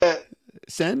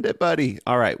Send it, buddy.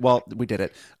 All right. Well, we did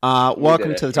it. We did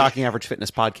Welcome to it. the Talking Average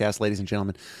Fitness podcast, ladies and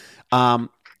gentlemen.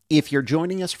 If you're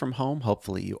joining us from home,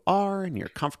 hopefully you are, and you're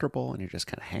comfortable, and you're just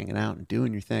kind of hanging out and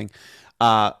doing your thing.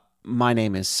 My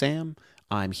name is Sam.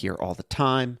 I'm here all the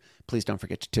time. Please don't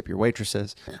forget to tip your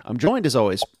waitresses. I'm joined, as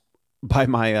always, by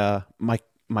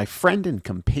my friend and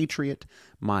compatriot,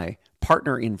 my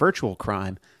partner in virtual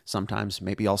crime, sometimes,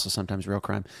 maybe also sometimes real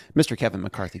crime, Mr. Kevin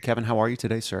McCarthy. Kevin, how are you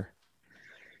today, sir?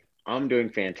 I'm doing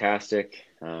fantastic.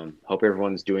 Hope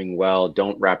everyone's doing well.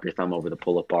 Don't wrap your thumb over the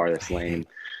pull-up bar. I That's lame. hate.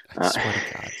 I Uh, swear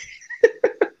to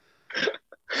God.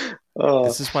 oh,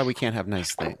 This is why we can't have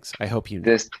nice things. I hope you know.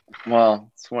 this well,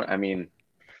 it's one. I mean,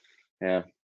 yeah,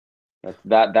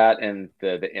 that and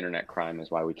the internet crime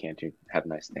is why we can't have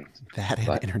nice things. That and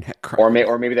But internet or crime. may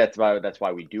or maybe that's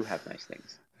why we do have nice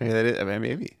things. Yeah, I mean,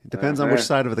 maybe. It depends on which Uh,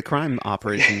 side of the crime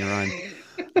operation you're on.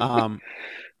 Um,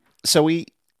 so we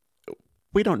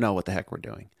don't know what the heck we're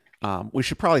doing. We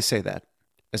should probably say that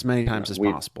as many times as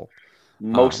we possible.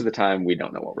 Most of Um, the time we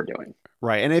don't know what we're doing.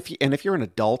 right. And if you're an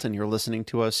adult and you're listening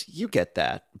to us, you get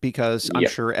that because I'm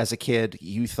Yep. sure as a kid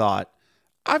you thought,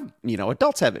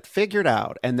 adults have it figured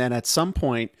out. And then at some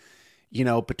point,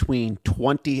 between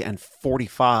 20 and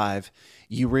 45,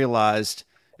 you realized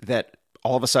that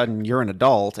all of a sudden you're an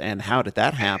adult and how did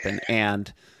that happen?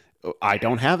 And I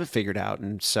don't have it figured out.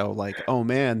 And so like, oh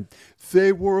man,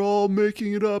 they were all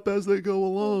making it up as they go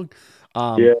along.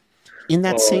 Um, Yeah. in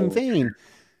that same Oh. vein,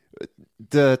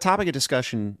 the topic of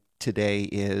discussion today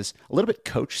is a little bit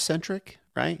coach centric,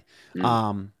 right? Mm.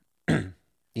 Um,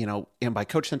 and by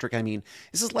coach centric, I mean,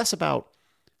 this is less about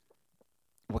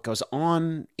what goes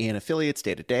on in affiliates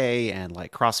day to day and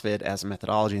like CrossFit as a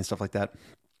methodology and stuff like that.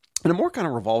 And it more kind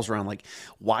of revolves around like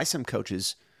why some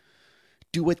coaches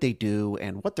do what they do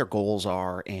and what their goals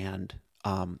are and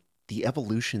the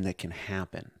evolution that can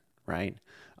happen, right?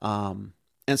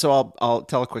 And so I'll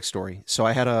tell a quick story. So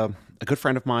I had a good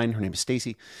friend of mine. Her name is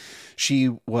Stacy. She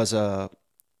was a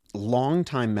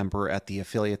longtime member at the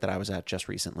affiliate that I was at just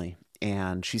recently,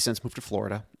 and she's since moved to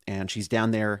Florida. And she's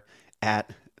down there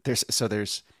at there's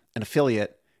an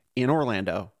affiliate in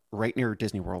Orlando, right near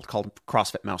Disney World, called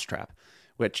CrossFit Mousetrap.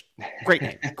 Which great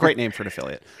name for an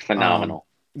affiliate. Phenomenal.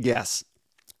 Yes,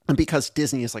 and because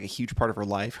Disney is like a huge part of her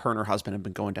life, her and her husband have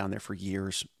been going down there for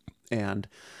years, and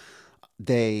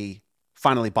they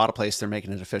finally bought a place. They're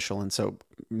making it official, and so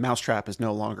Mousetrap is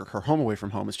no longer her home away from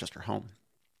home; it's just her home.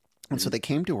 And so Mhm. they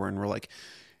came to her and were like,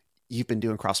 "You've been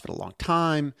doing CrossFit a long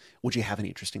time. Would you have any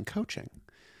interest in coaching?"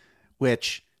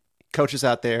 Which coaches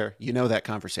out there, that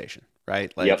conversation,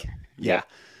 right? Like, Yep. yeah, Yep.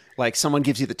 like someone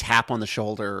gives you the tap on the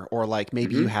shoulder, or like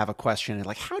maybe you Hmm. have a question, and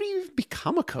like, how do you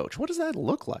become a coach? What does that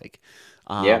look like?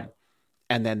 Yeah. Um,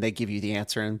 and then they give you the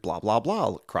answer and blah blah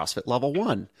blah, CrossFit level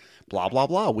 1, blah blah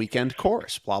blah, weekend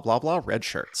course, blah blah blah, red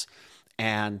shirts.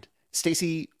 And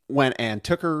Stacy went and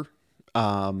took her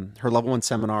level 1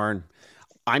 seminar, and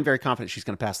I'm very confident she's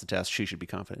going to pass the test. She should be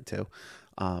confident too.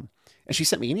 And she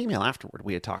sent me an email afterward.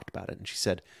 We had talked about it, and she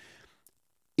said,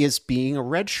 "Is being a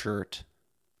red shirt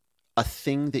a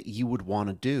thing that you would want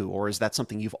to do, or is that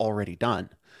something you've already done?"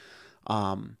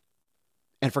 Um,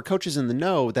 and for coaches in the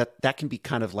know, that can be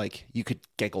kind of like you could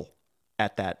giggle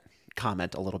at that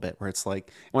comment a little bit, where it's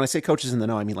like when I say coaches in the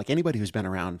know, I mean like anybody who's been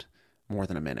around more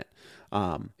than a minute.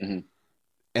 Um, Hmm.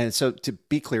 and so to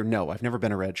be clear, no, I've never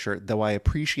been a red shirt, though I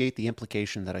appreciate the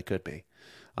implication that I could be.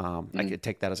 I Hmm. could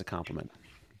take that as a compliment.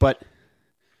 But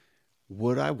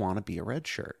would I want to be a red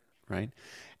shirt, right?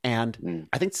 And Mm.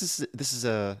 I think this is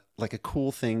a like a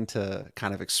cool thing to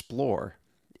kind of explore.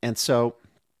 And so,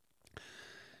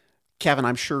 Kevin,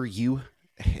 I'm sure you,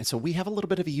 and so we have a little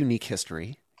bit of a unique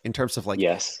history in terms of like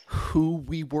Yes. who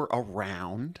we were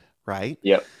around, right?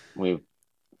 Yep. We've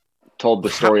told the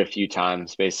How, story a few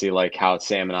times, basically like how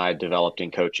Sam and I developed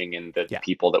in coaching and the yeah,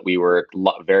 people that we were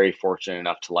very fortunate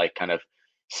enough to like kind of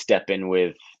step in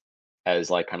with as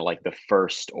like kind of like the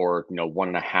first or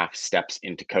 1.5 steps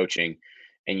into coaching.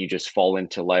 And you just fall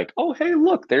into like, oh, hey,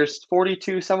 look, there's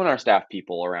 42 seminar staff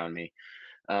people around me.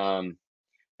 Um,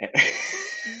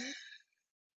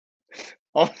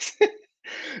 all of a sudden,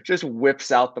 just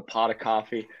whips out the pot of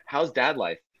coffee. How's dad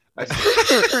life? I s-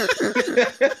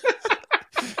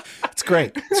 it's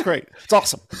great. It's great. It's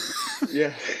awesome.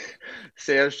 yeah.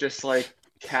 Sam's just like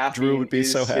Drew would caffeine be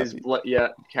so is his happy. blood. Yeah,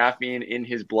 caffeine in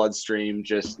his bloodstream.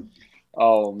 Just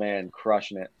oh man,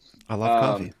 crushing it. I love Um,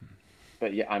 coffee.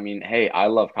 but yeah, I mean, hey, I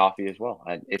love coffee as well.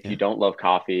 If you Yeah. don't love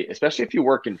coffee, especially if you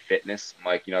work in fitness,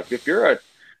 like if you're a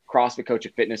CrossFit coach, a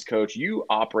fitness coach, you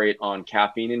operate on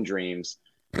caffeine and dreams,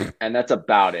 and that's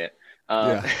about it. Um,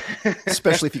 Yeah.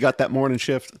 Especially if you got that morning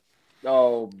shift.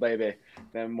 oh baby,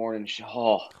 that morning.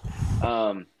 Oh.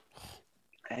 Um,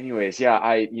 anyways, yeah,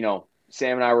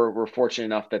 Sam and I were fortunate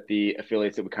enough that the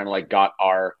affiliates that we kind of like got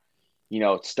our,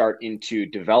 start into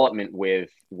development with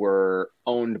were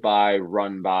owned by,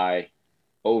 run by,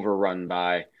 overrun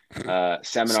by seminar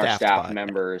Staffed staff by. Yeah.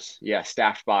 members. Yeah,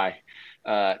 staffed by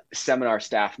seminar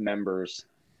staff members.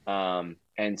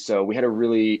 And so we had a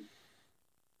really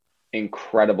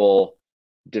incredible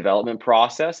development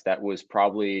process that was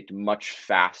probably much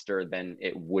faster than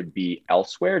it would be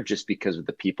elsewhere just because of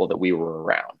the people that we were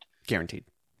around. Guaranteed.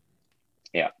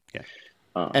 Yeah. Yeah.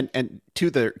 Um, And to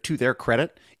their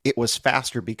credit, it was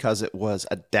faster because it was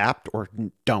adapt or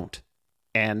don't.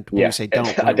 And when we yeah. say don't,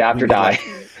 Adapt we or mean die. like,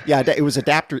 yeah, it was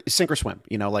adapt or sink or swim.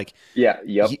 Like Yeah.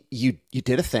 Yep. you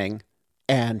did a thing,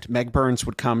 and Meg Burns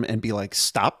would come and be like,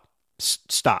 stop,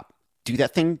 do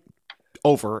that thing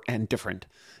over and different,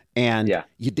 and Yeah.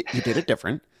 you did it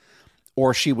different.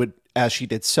 Or she would, as she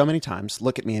did so many times,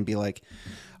 look at me and be like,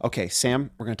 okay,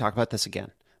 Sam, we're going to talk about this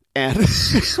again, and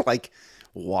like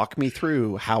walk me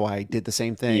through how I did the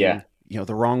same Yeah. thing,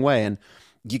 the wrong way, and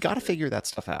you got to figure that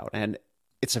stuff out. And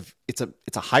it's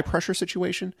a high pressure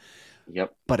situation,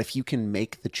 Yep. but if you can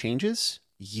make the changes,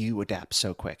 you adapt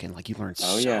so quick, and like you learn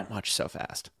Oh so yeah. much so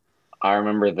fast. I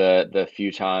remember the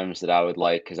few times that I would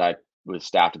like, because I was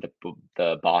staffed at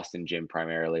the Boston gym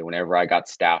primarily. Whenever I got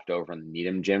staffed over in the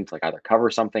Needham gym to like either cover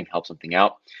something, help something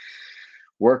out,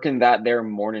 working that there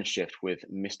morning shift with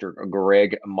Mr.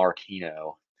 Greg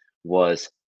Martino was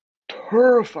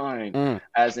terrifying Mm,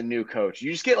 as a new coach.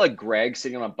 You just get like Greg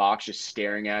sitting on a box just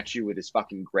staring at you with his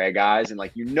fucking Greg eyes, and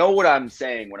like what I'm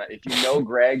saying if you know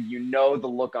Greg, you know the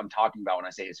look I'm talking about when I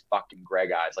say his fucking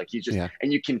Greg eyes. Like he's just yeah.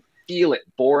 and you can feel it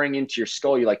boring into your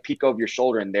skull. You like peek over your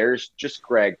shoulder, and there's just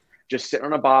Greg just sitting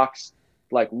on a box,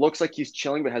 like looks like he's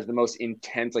chilling, but has the most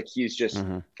intense, like he's just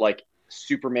Mm-hmm. like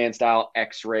Superman style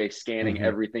X-ray scanning Mm-hmm.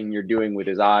 everything you're doing with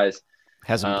his eyes.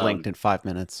 Hasn't blinked Um, in 5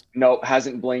 minutes. no,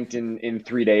 hasn't blinked in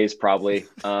 3 days probably.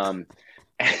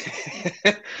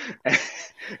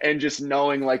 And just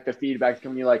knowing like the feedback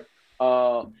coming, you like,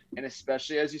 and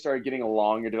especially as you started getting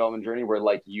along your development journey, where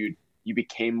like you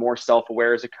became more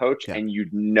self-aware as a coach, Yeah. and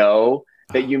you'd know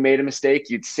that you made a mistake,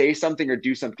 you'd say something or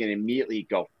do something and immediately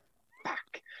go,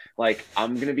 fuck. Like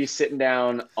I'm gonna be sitting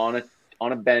down on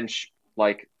a bench,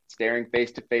 like staring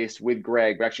face to face with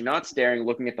Greg, but actually not staring,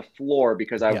 looking at the floor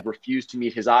because I Yeah. refuse to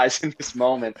meet his eyes in this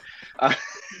moment.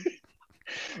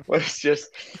 Was just,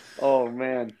 oh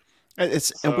man. And we don't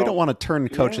So want to turn yeah,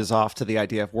 coaches off to the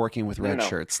idea of working with red no,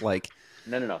 shirts. Like,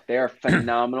 no. They are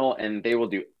phenomenal, and they will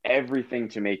do everything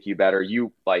to make you better.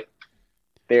 You like,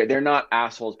 they're not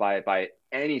assholes by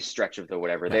any stretch of the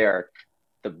whatever. no, They are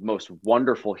the most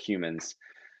wonderful humans.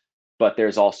 But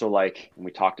there's also like, and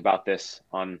we talked about this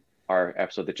on our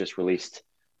episode that just released,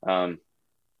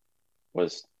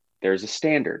 was there's a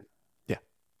standard. yeah,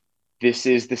 This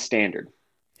is the standard.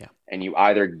 yeah, And you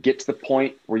either get to the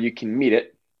point where you can meet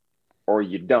it or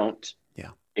you don't. yeah,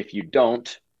 If you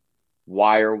don't,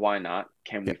 why or why not?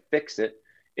 Can yeah, we fix it?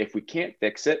 If we can't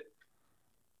fix it,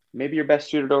 maybe you're best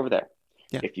suited over there.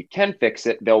 yeah, If you can fix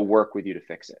it, they'll work with you to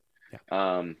fix it.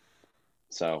 yeah.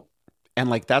 So, And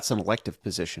like that's an elective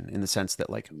position in the sense that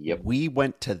like yep. we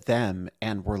went to them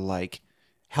and were like,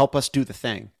 help us do the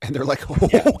thing. And they're like,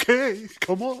 Yeah. okay,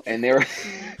 come on. And they were,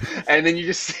 and then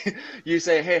you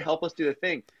say, hey, help us do the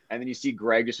thing. And then you see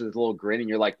Greg just with a little grin, and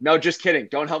you're like, no, just kidding.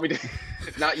 Don't help me.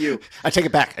 It's not you. I take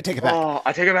it back. Oh,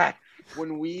 I take it back.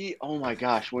 Oh my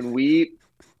gosh,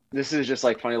 this is just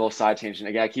like funny little side tangent.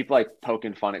 Again, I keep like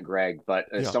poking fun at Greg, but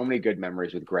there's Yeah. so many good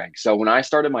memories with Greg. So when I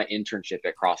started my internship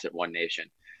at CrossFit One Nation,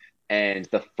 and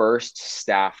the first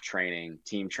staff training,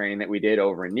 team training that we did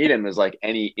over in Needham was like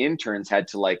any interns had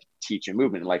to like teach a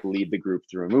movement, like lead the group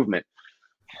through a movement.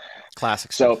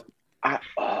 Classic stuff.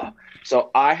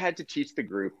 So I had to teach the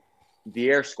group the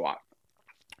air squat.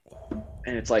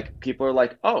 And it's like, people are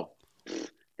like, oh,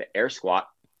 the air squat.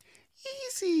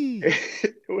 Easy.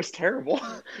 It was terrible.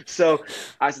 So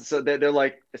I said, so they're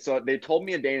like, so they told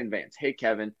me a day in advance, hey,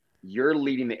 Kevin, you're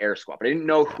leading the air squat. But I didn't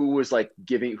know who was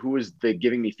giving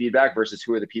me feedback versus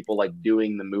who are the people like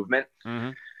doing the movement.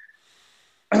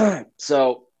 Mm-hmm.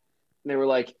 So they were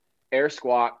like, air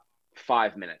squat,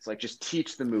 5 minutes, like just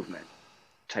teach the movement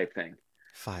type thing.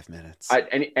 5 minutes.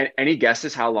 Any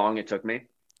guesses how long it took me?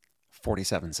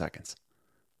 47 seconds.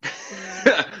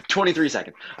 23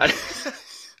 seconds.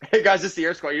 Hey guys, this is the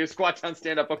air squat. You squat down,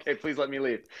 stand up. Okay, please let me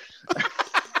leave.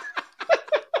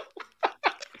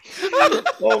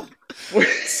 Oh,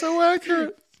 So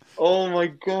accurate. oh my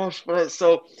gosh.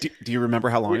 So Do you remember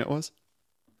how long it was?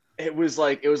 it was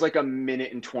like a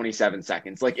minute and 27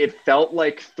 seconds. Like it felt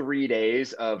like 3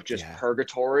 days of just Yeah.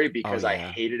 purgatory Oh because I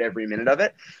yeah. hated every minute of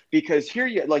it. Because here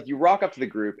you rock up to the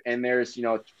group and there's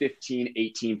 15,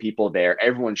 18 people there.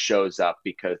 Everyone shows up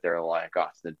because they're like, oh,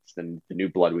 it's the new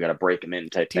blood. We got to break them in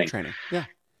type Team thing. training. Yeah.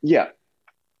 Yeah.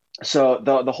 So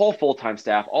the whole full-time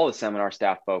staff, all the seminar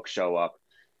staff folks show up,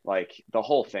 like the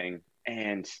whole thing.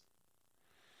 And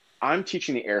I'm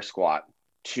teaching the air squat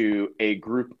to a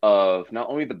group of not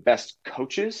only the best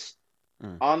coaches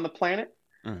Mm. on the planet,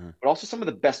 Hmm. but also some of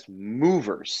the best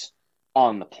movers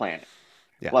on the planet.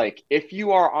 Yeah. Like if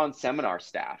you are on seminar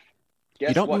staff, You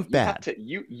guess don't what? move You have bad. to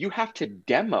you have to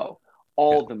demo Yeah.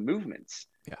 all the movements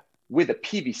Yeah. with a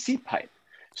PVC pipe.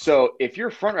 So if you're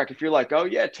front rack, if you're like, oh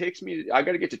yeah, it takes me, I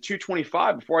got to get to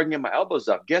 225 before I can get my elbows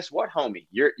up. Guess what, homie?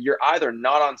 You're either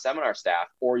not on seminar staff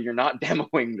or you're not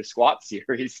demoing the squat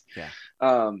series. Yeah.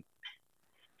 Um,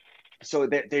 so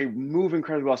they move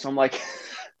incredibly well. So I'm like,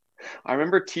 I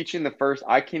remember teaching the first.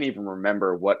 I can't even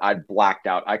remember what I'd blacked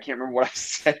out. I can't remember what I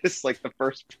said. It's like the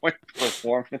first point of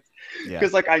performance Yeah.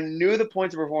 because like I knew the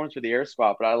points of performance for the air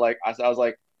squat, but I was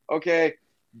like, okay,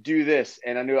 do this,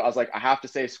 and I was like, I have to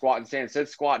say squat and stand. It said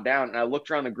squat down, and I looked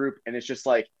around the group, and it's just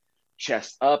like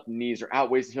chest up, knees are out,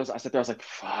 waist and heels. I sat there, I was like,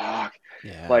 fuck,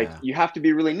 like Yeah. you have to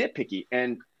be really nitpicky.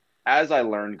 And as I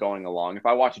learned going along, if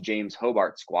I watch James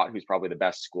Hobart squat, who's probably the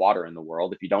best squatter in the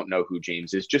world, if you don't know who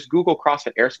James is, just Google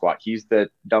CrossFit air squat. He's the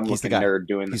dumb He's the looking guy. nerd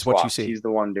doing the He's what you squats. see. He's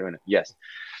the one doing it. Yes.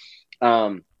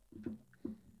 Um,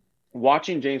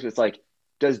 Watching James, it's like,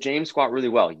 does James squat really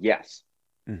well? Yes.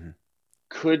 Hmm.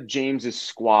 Could James's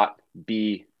squat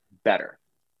be better?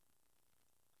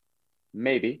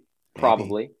 Maybe, Maybe.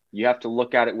 probably. You have to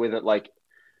look at it with it like,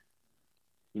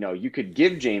 you could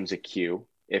give James a cue.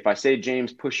 If I say,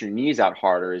 James, push your knees out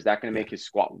harder, is that going to Yeah. make his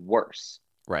squat worse?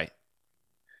 Right.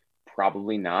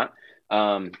 Probably not.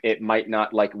 It might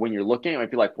not, like when you're looking, it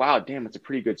might be like, wow, damn, it's a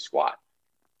pretty good squat.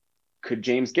 Could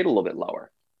James get a little bit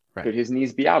lower? Right. Could his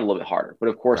knees be out a little bit harder? But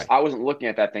of course, Right. I wasn't looking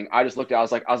at that thing. I just looked at. I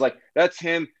was like, that's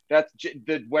him. That's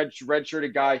the red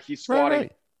shirted guy. He's Right. squatting.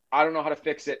 Right. I don't know how to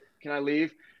fix it. Can I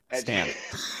leave? And, Stand.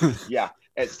 yeah,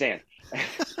 at stand.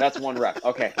 That's one rep.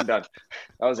 Okay, I'm done.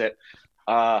 That was it.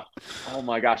 Oh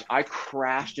my gosh, I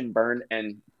crashed and burned,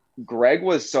 and Greg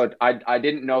was so I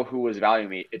didn't know who was valuing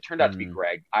me. It turned out to be Mm.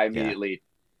 Greg. I Yeah. immediately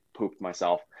pooped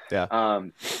myself. Yeah.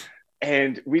 Um,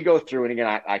 and we go through, and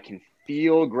again, I can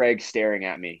feel Greg staring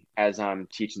at me as I'm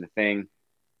teaching the thing.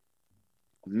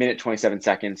 Minute 27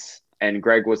 seconds, and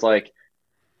Greg was like,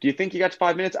 "Do you think you got to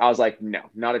 5 minutes?" I was like, "No,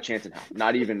 not a chance in hell.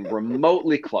 Not even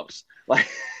remotely close. Like,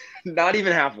 not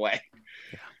even halfway."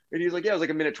 Yeah. And he was like, "Yeah, it was like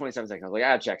a minute 27 seconds." I was like,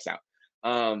 "Ah, it checks out."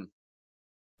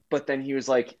 But then he was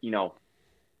like,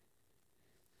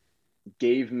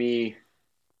 gave me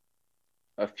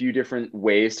a few different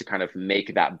ways to kind of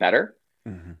make that better.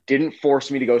 Hmm. Didn't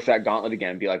force me to go through that gauntlet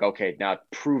again and be like, okay, now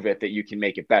prove it that you can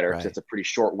make it better. Because Right. it's a pretty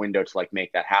short window to like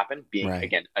make that happen, being Right.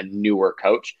 again a newer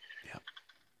coach. Yeah.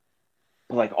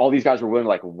 But like all these guys were willing to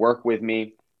like work with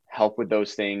me, help with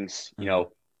those things, Hmm.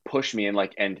 push me, and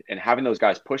like and having those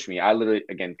guys push me, I literally,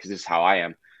 again, because this is how I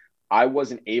am, I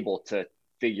wasn't able to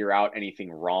figure out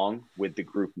anything wrong with the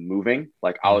group moving.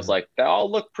 Like I was Hmm. like, they all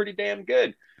look pretty damn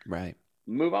good. Right.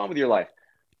 Move on with your life.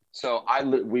 So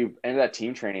we ended that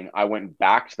team training. I went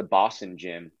back to the Boston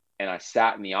gym and I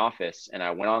sat in the office and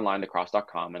I went online to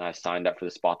cross.com and I signed up for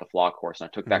the Spot the Flaw course. And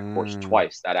I took that course Mm.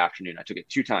 twice that afternoon. I took it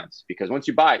 2 times because once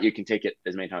you buy it, you can take it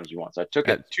as many times as you want. So I took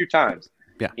it 2 times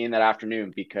Yeah. in that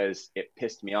afternoon because it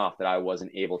pissed me off that I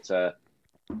wasn't able to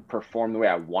perform the way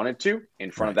I wanted to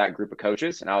in front of Right. that group of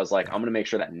coaches. And I was like, Yeah. I'm going to make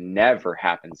sure that never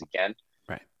happens again.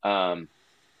 Right.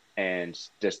 And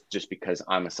just because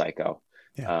I'm a psycho.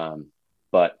 Yeah.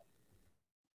 But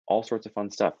all sorts of fun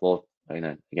stuff. Well,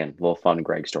 again, little fun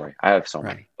Greg story. I have so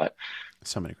Right. many, but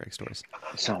So many great stories.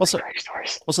 so many Also, Greg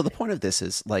stories. Also, the point of this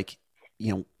is like,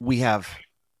 we have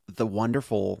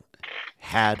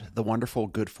had the wonderful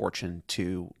good fortune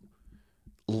to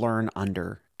learn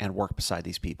under and work beside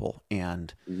these people,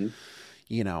 and Mm-hmm.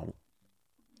 you know,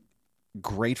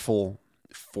 grateful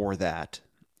for that.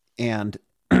 And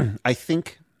I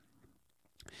think,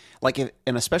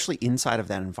 and especially inside of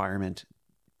that environment,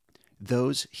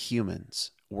 those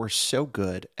humans were so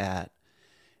good at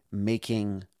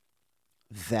making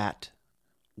that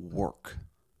work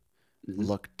Mm-hmm.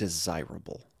 look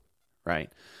desirable,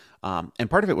 right? And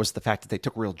part of it was the fact that they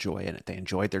took real joy in it. They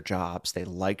enjoyed their jobs. They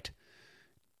liked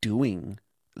doing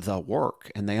the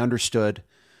work, and they understood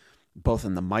both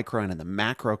in the micro and in the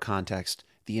macro context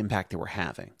the impact they were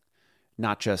having,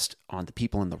 not just on the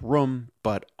people in the room,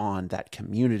 but on that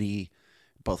community,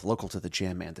 both local to the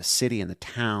gym and the city and the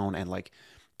town, and like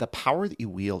the power that you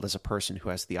wield as a person who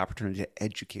has the opportunity to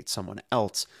educate someone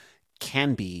else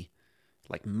can be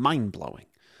like mind blowing.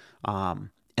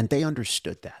 And they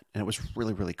understood that. And it was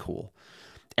really, really cool.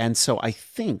 And so I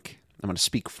think I'm going to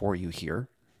speak for you here.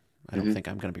 I don't Hmm. think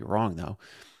I'm going to be wrong, though.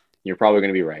 You're probably going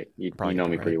to be right. You Probably going know to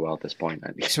be me right. pretty well at this point.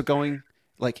 So going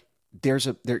like,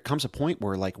 there comes a point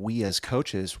where like we as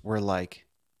coaches, we're like,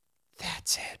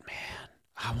 that's it, man.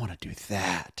 I want to do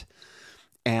that.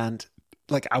 And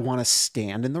like, I want to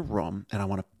stand in the room and I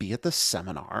want to be at the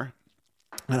seminar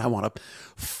and I want to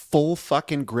full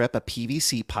fucking grip a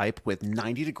PVC pipe with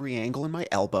 90-degree angle in my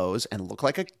elbows and look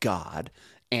like a god.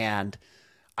 And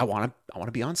I want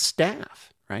to be on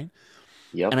staff, right?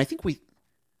 Yep. And I think we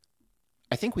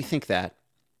think that,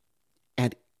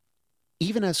 and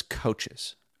even as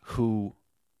coaches who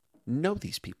know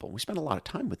these people, we spend a lot of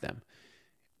time with them.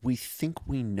 We think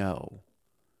we know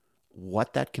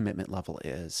what that commitment level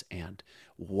is and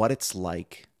what it's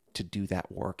like to do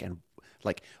that work and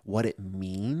like what it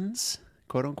means,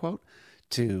 quote unquote,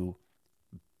 to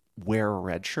wear a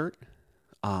red shirt.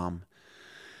 Um,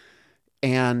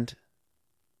 and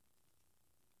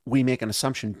we make an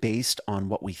assumption based on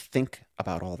what we think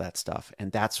about all that stuff.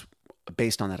 And that's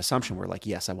based on that assumption, we're like,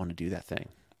 yes, I want to do that thing.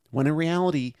 When in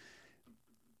reality,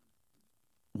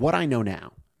 what I know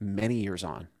now, many years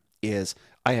on, is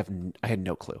I had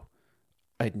no clue.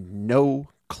 I had no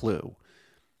clue,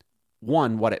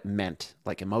 one, what it meant,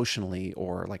 like emotionally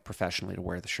or like professionally to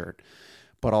wear the shirt,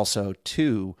 but also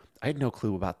two, I had no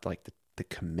clue about like the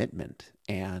commitment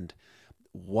and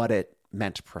what it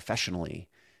meant professionally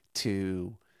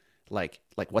to like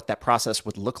what that process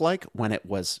would look like when it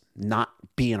was not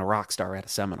being a rock star at a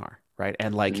seminar, right?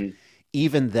 And like Hmm.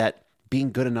 even that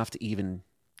being good enough to even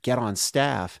get on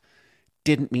staff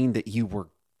didn't mean that you were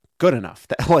good enough.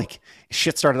 That like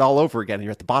shit started all over again and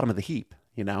you're at the bottom of the heap,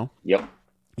 you know? Yep.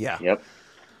 Yeah. Yep.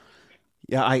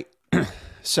 Yeah, I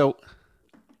so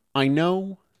I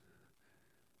know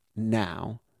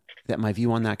now that my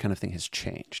view on that kind of thing has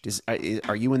changed.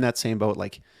 Are you in that same boat?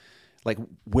 Like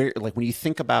where like when you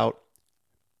think about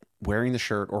wearing the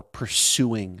shirt or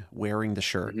pursuing wearing the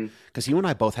shirt, Hmm. because you and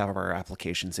I both have our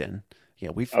applications in. You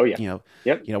know, we've Oh yeah. you know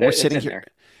Yep. you know It's in there.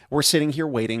 we're sitting here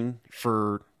waiting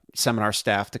for seminar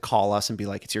staff to call us and be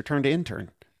like, it's your turn to intern.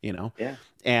 You know, Yeah.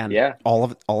 and Yeah. all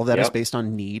of that is Yep. based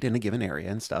on need in a given area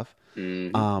and stuff.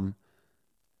 Hmm. Um,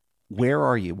 where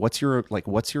are you? What's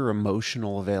your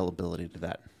emotional availability to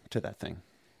that thing?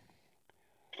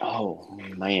 Oh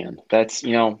man, that's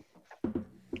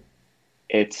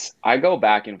it's I go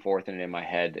back and forth in my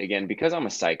head again because I'm a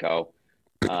psycho,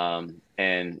 and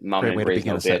mom Great and way to raised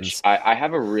begin no a bitch. sentence. I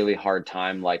have a really hard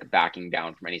time like backing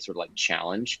down from any sort of like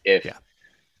challenge. Yeah.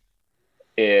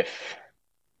 If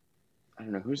I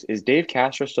don't know is Dave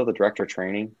Castro still the director of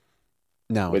training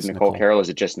No, with it's Nicole Nicole. Carroll? Is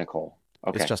it just Nicole?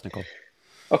 It's Okay, just Nicole.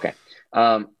 okay.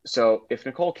 So if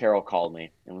Nicole Carroll called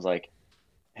me and was like,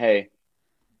 "Hey,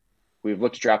 we've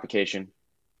looked at your application.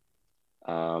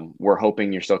 We're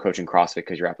hoping you're still coaching CrossFit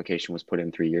because your application was put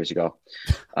in 3 years ago."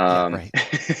 Yeah, Um, right.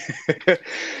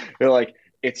 they're like,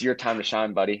 "It's your time to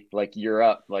shine, buddy. Like you're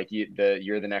up. Like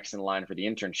you're the next in line for the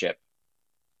internship."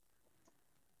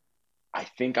 I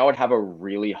think I would have a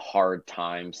really hard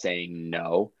time saying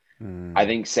no. I Mm,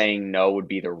 think saying no would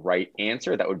be the right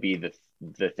answer. That would be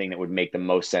the thing that would make the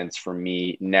most sense for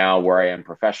me now, where I am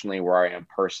professionally, where I am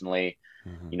personally.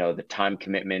 hmm The time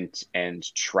commitment and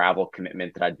travel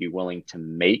commitment that I'd be willing to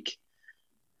make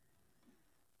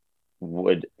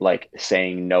would like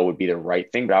saying no would be the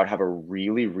right thing, but I would have a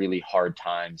really, really hard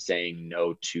time saying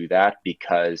no to that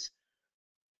because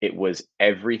it was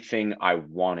everything I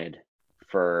wanted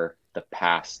for the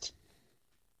past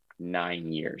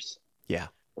 9 years. Yeah.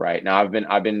 Right now,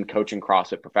 I've been coaching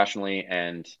CrossFit professionally,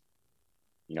 and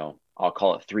I'll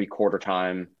call it three-quarter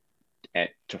time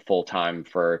to full time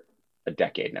for a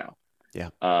decade now.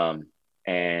 Yeah.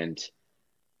 And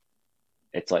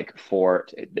it's like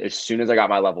as soon as I got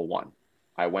my level one,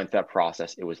 I went that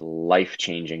process. It was life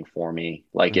changing for me.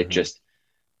 Like it hmm just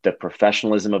the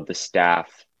professionalism of the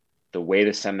staff, the way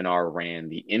the seminar ran,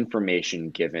 the information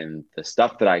given, the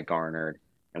stuff that I garnered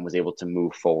and was able to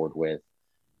move forward with.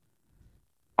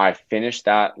 I finished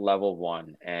that level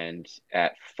one, and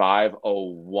at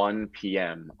 5:01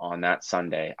 p.m. on that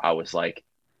Sunday, I was like,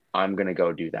 I'm gonna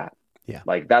go do that. Yeah.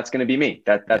 Like that's gonna be me.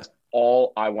 That Yeah. that's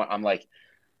all I want. I'm like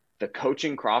the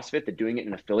coaching CrossFit, the doing it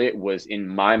in affiliate was in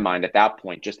my mind at that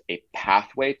point just a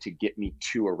pathway to get me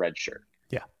to a red shirt.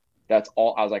 Yeah. That's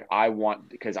all I was like, I want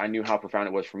because I knew how profound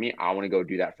it was for me. I want to go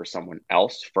do that for someone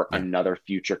else, for Yeah. another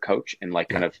future coach, and like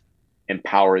kind Yeah. of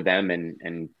empower them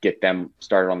and get them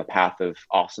started on the path of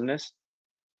awesomeness.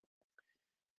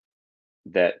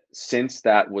 that since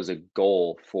that was a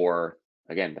goal for,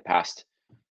 again, the past,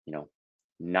 you know,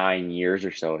 9 years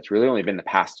or so, it's really only been the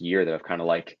past year that I've kind of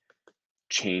like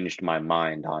changed my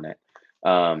mind on it.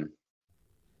 Um,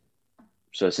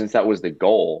 so since that was the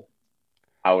goal,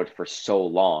 I would for so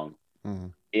long, Hmm.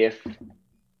 if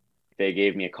they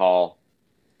gave me a call,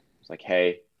 it's like,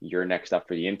 hey, you're next up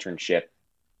for the internship,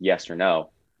 yes or no.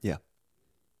 Yeah.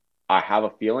 I have a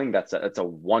feeling that's a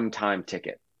one-time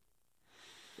ticket.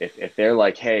 If they're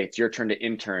like, hey, it's your turn to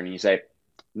intern, and you say,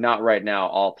 not right now,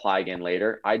 I'll apply again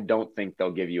later, I don't think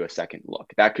they'll give you a second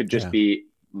look. Yeah. That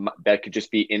could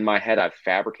just be in my head. I've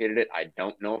fabricated it. I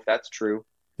don't know if that's true,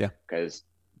 Yeah. because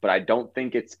but I don't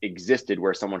think it's existed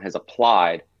where someone has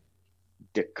applied,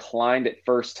 declined it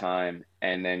first time,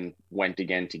 and then went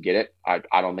again to get it.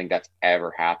 I don't think that's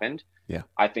ever happened. Yeah.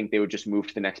 I think they would just move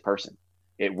to the next person.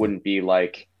 It Yeah. wouldn't be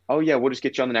like, oh yeah, we'll just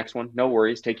get you on the next one. No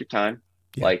worries, take your time.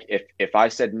 Yeah. Like if I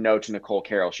said no to Nicole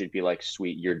Carroll, she'd be like,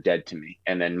 sweet, you're dead to me.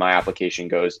 And then my application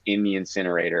goes in the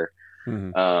incinerator.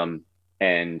 Hmm. Um,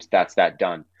 and that's that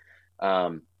done.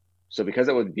 Um, so because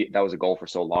that was a goal for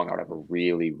so long, I would have a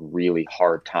really, really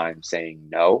hard time saying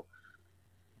no.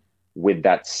 With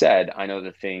that said, I know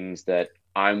the things that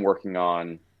I'm working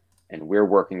on and we're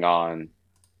working on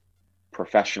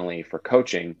professionally for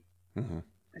coaching Hmm.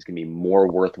 is going to be more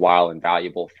worthwhile and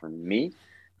valuable for me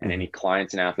and Hmm. any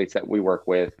clients and athletes that we work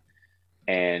with.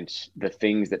 And the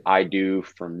things that I do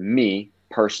for me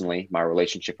personally, my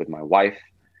relationship with my wife,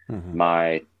 Hmm.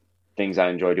 my things I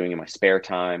enjoy doing in my spare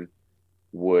time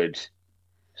would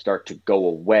start to go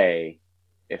away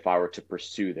if I were to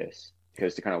pursue this.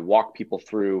 Because to kind of walk people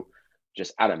through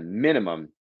just at a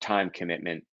minimum time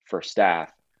commitment for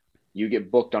staff, you get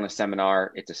booked on a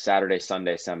seminar, it's a Saturday,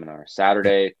 Sunday seminar.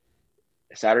 Yep.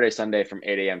 Saturday, Sunday from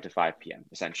 8 a.m. to 5 p.m., Yep.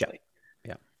 essentially.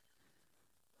 Yep.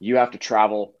 You have to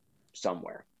travel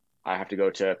somewhere. I have to go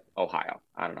to Ohio.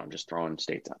 I don't know. I'm just throwing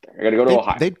states out there. I got to go to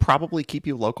Ohio They'd probably keep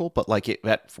you local, but like in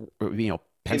theory.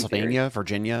 Pennsylvania,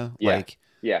 Virginia, Yeah. like.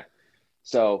 Yeah.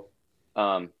 So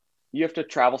um, you have to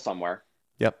travel somewhere.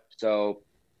 Yep. So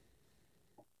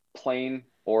plane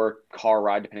or car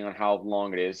ride, depending on how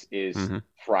long it is Hmm.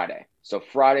 Friday. So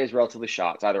Friday is relatively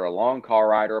short. It's either a long car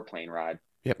ride or a plane ride.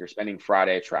 Yep. You're spending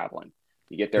Friday traveling.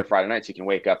 You get there Yep. Friday night, so you can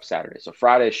wake up Saturday. So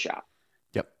Friday is shot.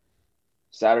 Yep.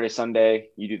 Saturday, Sunday,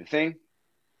 you do the thing.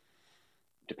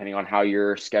 Depending on how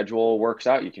your schedule works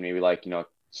out, you can maybe like,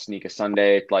 sneak a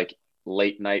Sunday, like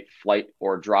late night flight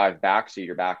or drive back. So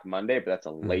you're back Monday, but that's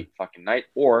a Hmm. late fucking night.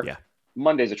 Or Yeah.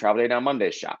 Monday's a travel day. Now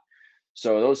Monday's shot.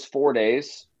 So those 4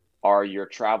 days are your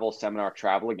travel, seminar,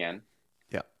 travel again.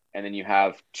 Yep. And then you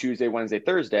have Tuesday, Wednesday,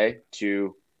 Thursday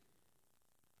to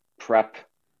prep,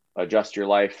 adjust your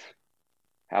life,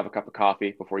 have a cup of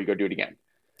coffee before you go do it again.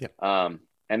 Yep.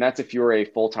 And that's if you're a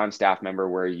full-time staff member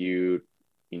where you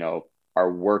know, are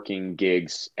working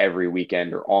gigs every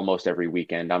weekend or almost every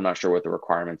weekend. I'm not sure what the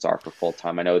requirements are for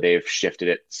full-time. I know they've shifted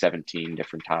it 17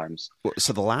 different times.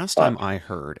 So the last time But I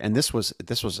heard, and this was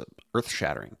earth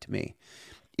shattering to me,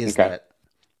 is okay. that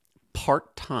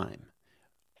part time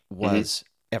Mm-hmm. was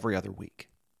every other week.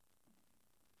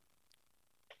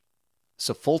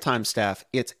 So full time staff,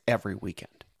 it's every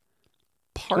weekend.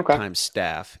 Part Okay. time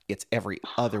staff, it's every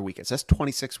other weekend. So that's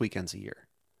 26 weekends a year.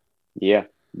 Yeah.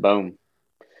 Boom.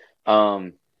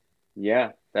 Um,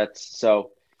 yeah, that's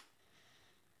so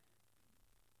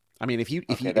I mean, if you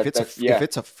if okay. you if That it's a that's yeah.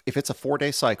 if it's a 4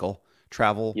 day cycle,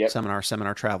 travel, Yep. seminar,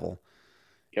 seminar, travel,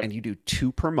 Yep. and you do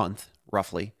two per month,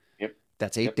 roughly, Yep.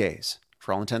 that's 8 days.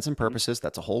 For all intents and Mm-hmm. purposes,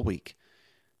 that's a whole week.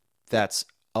 Yep. That's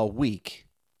a week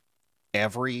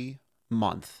every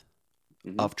month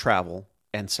Mm-hmm. of travel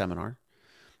and seminar.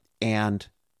 And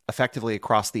effectively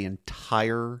across the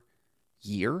entire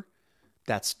year,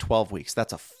 that's 12 weeks.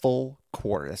 That's a full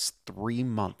quarter. That's 3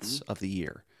 months Mm-hmm. of the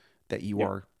year that you Yep.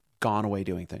 are gone away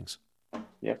doing things.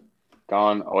 Yep.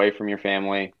 Gone away from your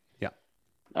family. Yeah.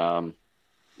 Um,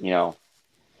 you know,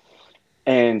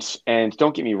 and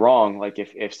don't get me wrong, like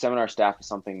if seminar staff is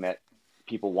something that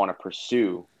people want to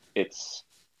pursue, it's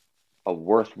a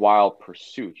worthwhile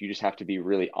pursuit. You just have to be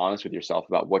really honest with yourself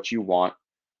about what you want,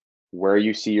 where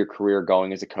you see your career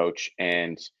going as a coach,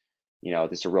 and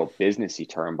this is a real businessy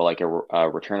term, but like a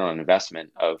return on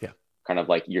investment of Yeah. kind of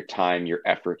like your time, your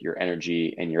effort, your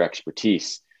energy, and your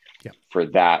expertise Yeah. for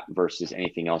that versus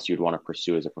anything else you'd want to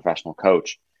pursue as a professional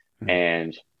coach. Mhm.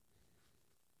 And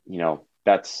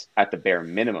that's at the bare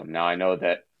minimum. Now I know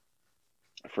that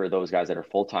for those guys that are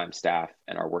full-time staff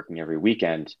and are working every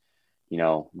weekend,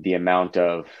 the amount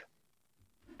of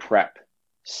prep,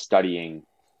 studying,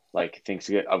 like things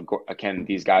of again,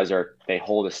 these guys they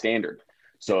hold a standard. Yeah.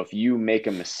 So if you make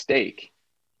a mistake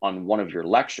on one of your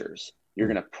lectures, You're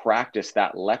going to practice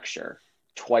that lecture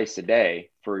twice a day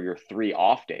for your 3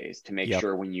 off days to make Yep.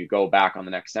 sure when you go back on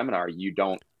the next seminar, you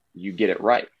get it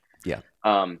right. Yeah.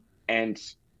 And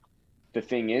the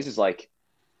thing is like,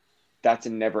 that's a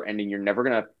never ending. You're never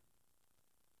going to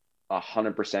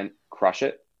 100% crush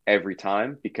it every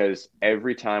time, because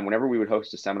every time, whenever we would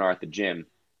host a seminar at the gym,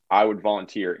 I would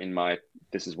volunteer in my,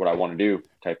 this is what I want to do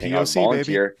type thing. I would POC, baby.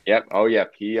 volunteer. Yep. Oh yeah.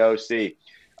 POC.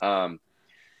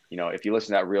 If you listen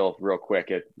to that real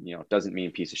quick, it, doesn't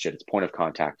mean piece of shit. It's point of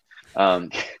contact.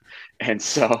 And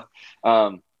so,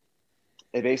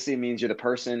 it basically means you're the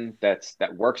person that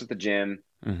works at the gym,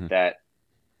 that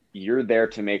you're there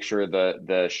to make sure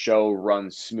the show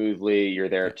runs smoothly. You're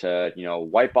there to,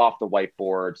 wipe off the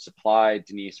whiteboard, supply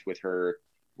Denise with her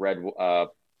red,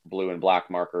 blue, and black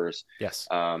markers. Yes.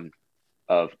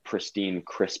 Of pristine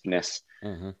crispness.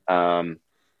 Mm-hmm.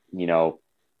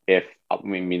 If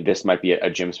this might be a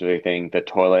gym specific thing, the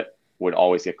toilet would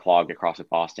always get clogged across at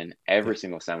Boston every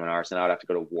single seminar, so now I'd have to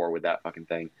go to war with that fucking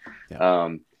thing. Yeah.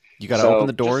 You got to open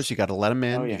the doors. You got to let them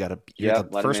in. You're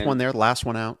the first one there, last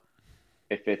one out.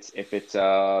 If it's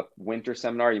a winter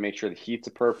seminar, you make sure the heat's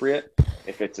appropriate.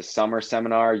 If it's a summer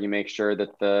seminar, you make sure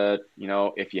that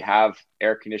if you have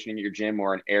air conditioning at your gym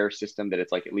or an air system, that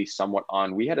it's like at least somewhat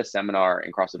on. We had a seminar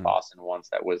in CrossFit Boston once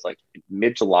that was like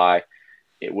mid-July.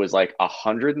 It was like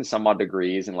 100 and some odd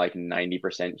degrees and like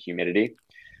 90% humidity.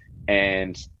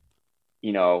 And,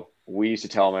 we used to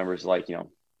tell members like, you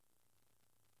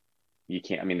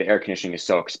can't, the air conditioning is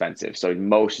so expensive. So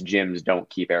most gyms don't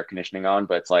keep air conditioning on,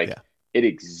 but it's like, it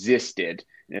existed.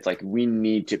 And it's like,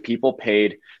 people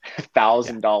paid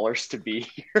 $1,000 to be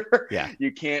here. Yeah.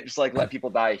 You can't just like let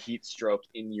people die of heat stroke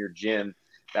in your gym.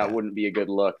 That wouldn't be a good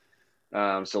look.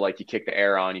 So like you kick the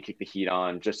air on, you kick the heat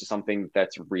on, just something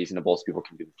that's reasonable so people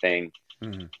can do the thing.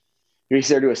 Mm-hmm. You're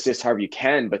there to assist however you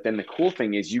can. But then the cool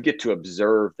thing is you get to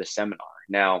observe the seminar.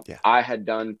 Now, I had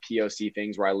done POC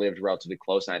things where I lived relatively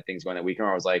close, and I had things going that weekend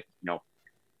where I was like,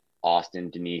 Austin,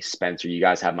 Denise, Spencer, you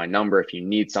guys have my number. If you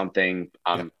need something,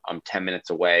 I'm 10 minutes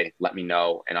away. Let me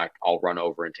know, and I'll run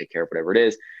over and take care of whatever it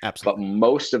is. Absolutely. But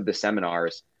most of the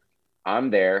seminars, I'm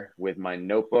there with my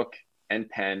notebook and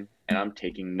pen, and I'm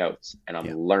taking notes, and I'm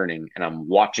learning, and I'm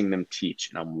watching them teach,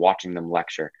 and I'm watching them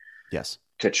lecture. Yes.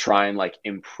 To try and like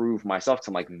improve myself. Cause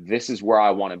I'm like, this is where I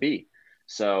want to be.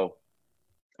 So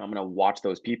I'm going to watch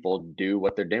those people do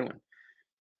what they're doing.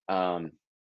 And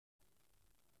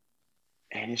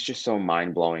it's just so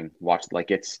mind blowing.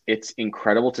 It's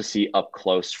incredible to see up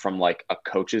close from like a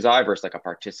coach's eye versus like a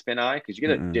participant eye. Cause you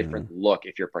get a different look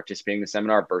if you're participating in the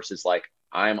seminar versus like,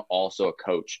 I'm also a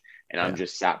coach and I'm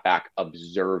just sat back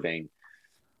observing.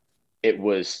 It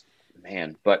was,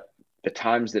 but the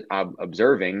times that I'm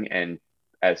observing and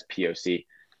as POC,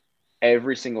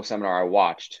 every single seminar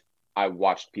I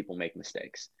watched people make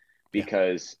mistakes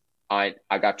because I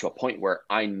got to a point where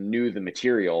I knew the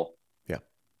material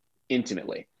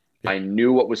intimately. I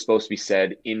knew what was supposed to be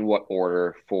said in what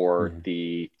order for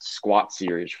the squat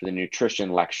series, for the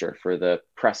nutrition lecture, for the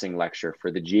pressing lecture,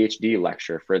 for the GHD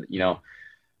lecture, for,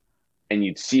 and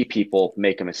you'd see people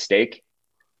make a mistake.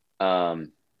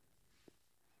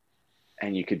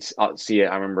 And you could see it.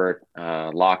 I remember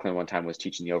Lachlan one time was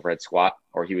teaching the overhead squat,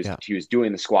 or he was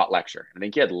doing the squat lecture. I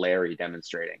think he had Larry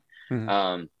demonstrating,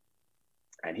 and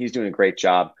he's doing a great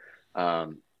job.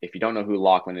 If you don't know who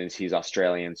Lachlan is, he's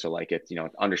Australian, so like it's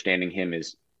understanding him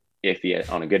is iffy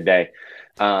on a good day.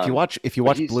 If you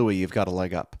watch Bluey, you've got a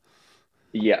leg up.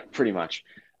 Yeah, pretty much.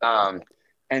 And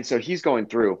so he's going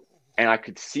through, and I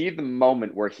could see the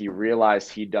moment where he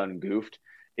realized he'd done goofed.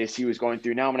 Is he was going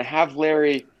through. Now I'm going to have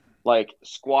Larry like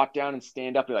squat down and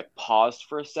stand up. He like paused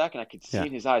for a second. I could see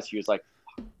in his eyes. He was like,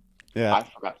 I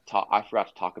forgot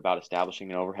to talk about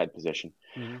establishing an overhead position.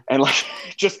 And like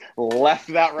just left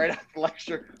that right after the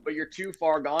lecture, but you're too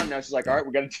far gone now. She's like, all right,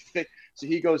 we're going to do it. So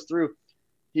he goes through,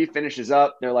 he finishes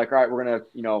up. They're like, all right, we're going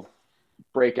to,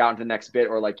 break out into the next bit,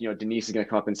 or like, Denise is going to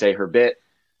come up and say her bit.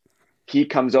 He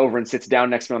comes over and sits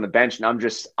down next to me on the bench, and I'm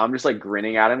just like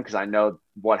grinning at him, cause I know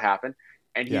what happened.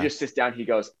 And he just sits down. He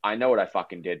goes, I know what I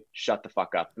fucking did. Shut the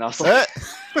fuck up. And I was like,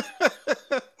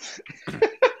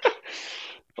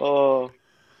 oh,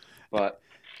 but.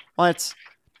 Well,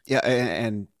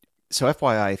 and so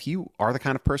FYI, if you are the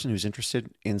kind of person who's interested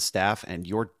in staff and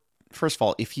first of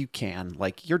all, if you can,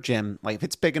 like your gym, like if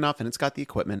it's big enough and it's got the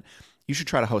equipment, you should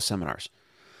try to host seminars.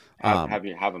 Have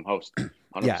them host. 100%.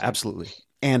 Yeah, absolutely.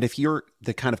 And if you're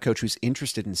the kind of coach who's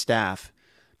interested in staff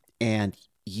and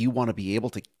you want to be able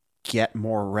to get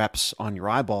more reps on your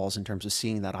eyeballs in terms of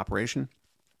seeing that operation,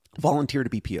 volunteer to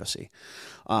be POC.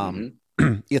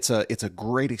 it's a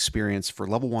great experience for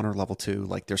level 1 or level 2.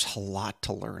 Like there's a lot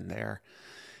to learn there.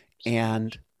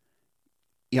 And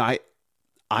you know,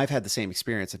 I've had the same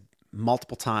experience,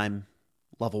 multiple time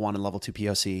level 1 and level 2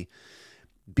 POC,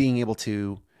 being able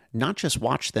to not just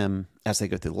watch them as they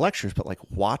go through the lectures, but like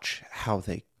watch how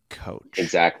they coach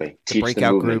Exactly. the Teach the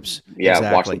breakout movement. groups.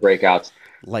 Yeah, watch the Exactly. breakouts.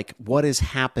 Like what is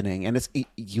happening. And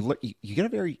you get a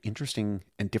very interesting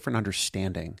and different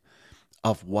understanding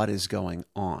of what is going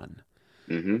on.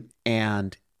 Hmm.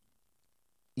 And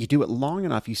you do it long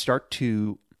enough, you start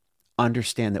to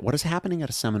understand that what is happening at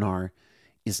a seminar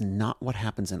is not what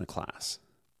happens in a class.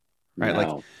 Right? Like,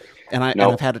 No, and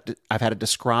no. I've had it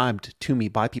described to me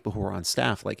by people who are on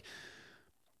staff. Like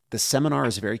the seminar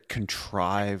is a very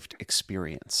contrived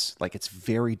experience. Like it's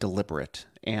very deliberate,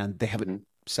 and they have it Hmm.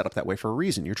 set up that way for a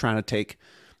reason. You're trying to take,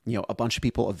 a bunch of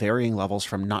people of varying levels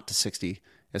from naught to 60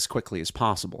 as quickly as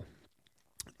possible.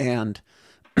 And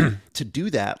to do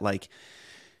that, like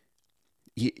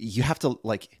you have to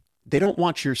like they don't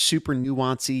want your super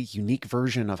nuancy, unique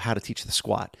version of how to teach the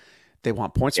squat. They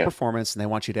want points of Yep. performance, and they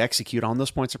want you to execute on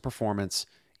those points of performance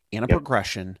in a Yep.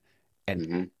 progression and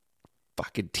Hmm.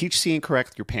 fucking teach seeing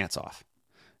correct with your pants off.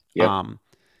 Yep. Um,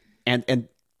 and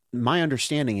my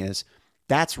understanding is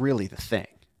that's really the thing.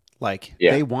 Like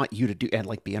Yeah. they want you to do and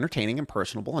like be entertaining and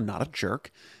personable and not a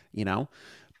jerk, you know.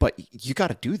 But you got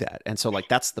to do that, and so like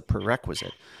that's the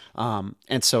prerequisite.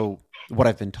 And so what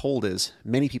I've been told is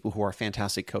many people who are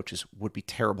fantastic coaches would be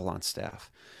terrible on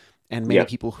staff, and many Yep.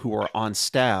 people who are on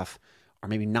staff are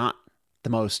maybe not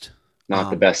the most. Not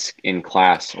the Um, best in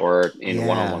class or in yeah,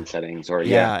 one-on-one settings, or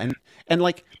yeah. yeah, and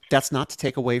like that's not to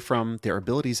take away from their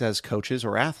abilities as coaches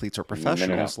or athletes or No, no, no.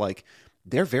 professionals. Like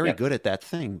they're very Yep. good at that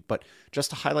thing, but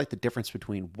just to highlight the difference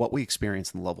between what we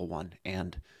experience in level 1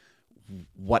 and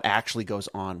what actually goes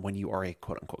on when you are a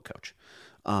quote unquote coach.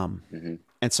 Um, Hmm.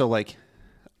 and so like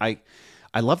I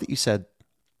I love that you said,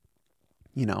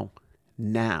 you know,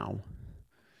 now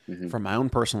Hmm. for my own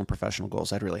personal and professional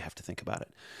goals, I'd really have to think about it.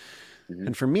 Hmm.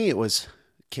 And for me, it was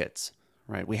kids,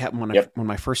 right? We had Yep. when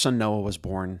my first son Noah was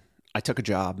born, I took a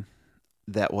job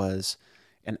that was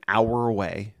an hour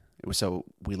away. It was so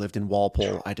we lived in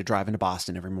Walpole. I had to drive into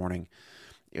Boston every morning,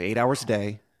 8 hours a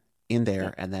day in Yeah.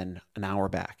 there, and then an hour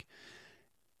back.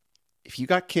 If you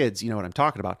got kids, you know what I'm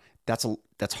talking about.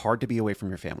 That's hard to be away from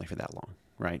your family for that long,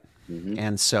 right? Hmm.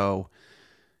 And so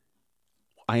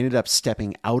I ended up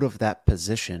stepping out of that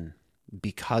position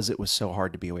because it was so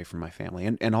hard to be away from my family.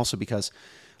 And also because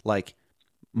like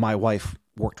my wife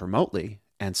worked remotely.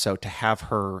 And so to have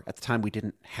her at the time, we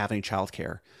didn't have any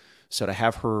childcare. So to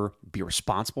have her be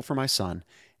responsible for my son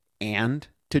and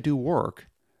to do work,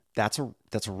 that's a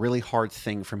really hard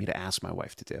thing for me to ask my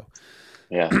wife to do.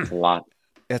 Yeah. It's a lot.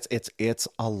 It's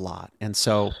a lot. And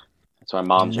so That's why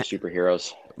moms are na-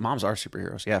 superheroes. moms are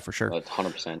superheroes. Yeah, for sure. That's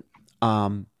 100%.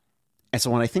 Um, and so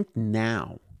when I think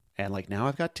now, and like now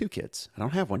I've got two kids. I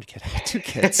don't have one kid. I have two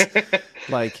kids.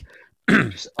 Like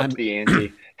Just up I'm the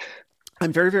ante.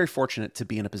 I'm very, very fortunate to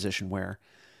be in a position where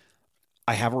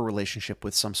I have a relationship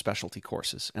with some specialty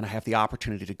courses and I have the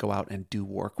opportunity to go out and do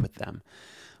work with them.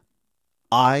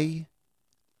 I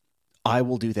I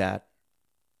will do that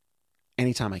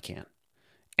anytime I can.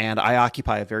 And I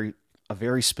occupy a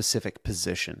very specific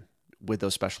position with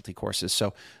those specialty courses.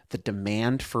 So the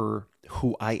demand for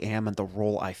who I am and the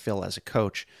role I fill as a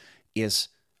coach is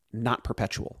not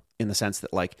perpetual in the sense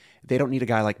that like they don't need a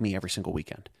guy like me every single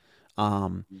weekend.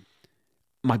 Um,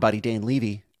 my buddy Dane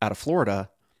Levy out of Florida,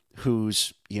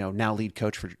 who's now lead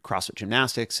coach for CrossFit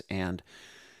Gymnastics, and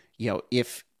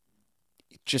if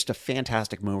just a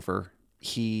fantastic mover.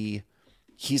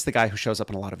 He's the guy who shows up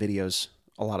in a lot of videos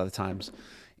a lot of the times,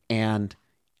 and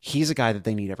he's a guy that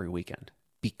they need every weekend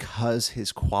because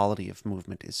his quality of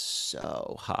movement is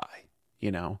so high,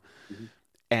 you know, Mhm.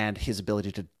 and his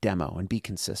ability to demo and be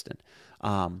consistent.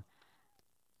 Um,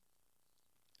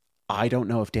 I don't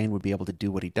know if Dane would be able to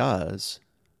do what he does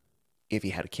if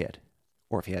he had a kid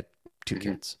or if he had two Mhm.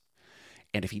 kids.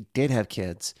 And if he did have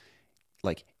kids,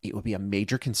 like it would be a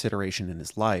major consideration in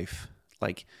his life,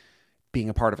 like being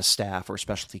a part of a staff or a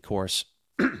specialty course.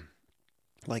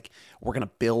 Like we're going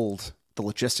to build the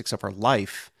logistics of our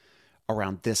life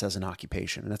around this as an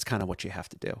occupation. And that's kind of what you have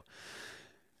to do.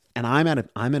 And I'm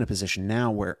in a position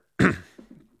now where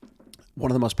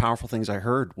one of the most powerful things I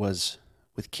heard was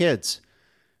with kids,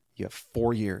 you have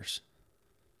 4 years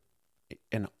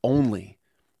and only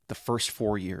the first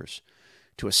 4 years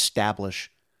to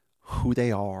establish who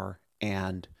they are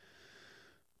and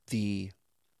the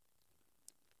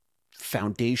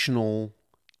foundational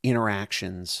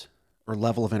interactions or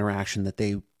level of interaction that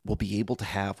they will be able to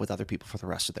have with other people for the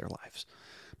rest of their lives.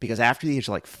 because after the age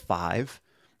of like 5,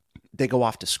 they go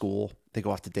off to school. They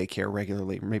go off to daycare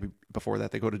regularly. Maybe before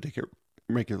that, they go to daycare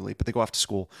regularly, but they go off to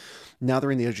school. Now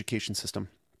they're in the education system.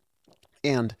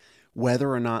 And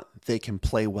whether or not they can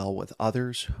play well with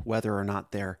others, whether or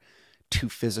not they're too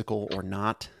physical or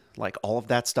not, like all of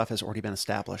that stuff has already been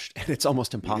established and it's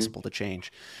almost Hmm. impossible to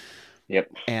change.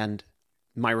 Yep. And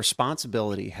my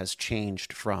responsibility has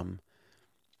changed from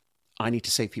I need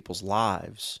to save people's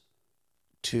lives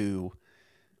to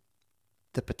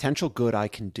the potential good I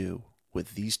can do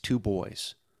with these 2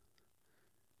 boys,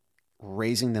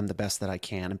 raising them the best that I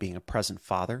can and being a present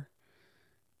father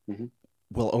Hmm.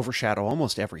 will overshadow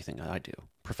almost everything I do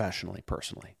professionally,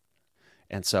 personally.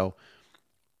 And so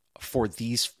for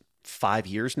these 5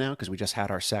 years now, because we just had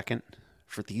our second,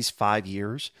 for these 5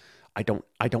 years, I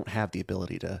don't have the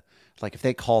ability to, like, if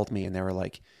they called me and they were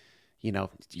like,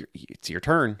 it's your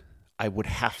turn, I would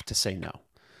have to say no,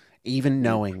 even Hmm.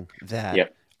 knowing that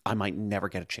Yep. I might never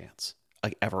get a chance,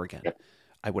 like, ever again. Yep.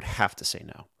 I would have to say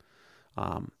no.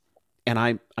 Um, and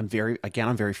I'm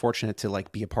very fortunate to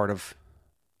like be a part of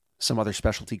some other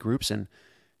specialty groups and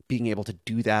being able to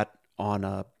do that on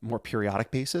a more periodic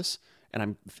basis.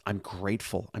 And I'm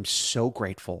grateful. I'm so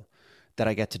grateful that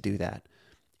I get to do that.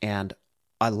 And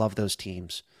I love those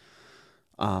teams.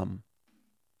 Um,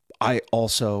 I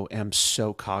also am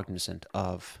so cognizant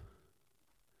of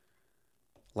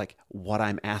like what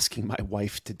I'm asking my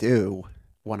wife to do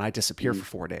when I disappear Hmm. for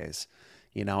 4 days,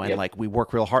 and Yep. like we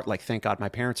work real hard. Like, thank God my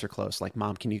parents are close. Like,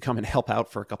 Mom, can you come and help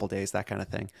out for a couple days? That kind of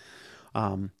thing.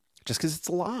 Um, just because it's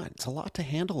a lot. It's a lot to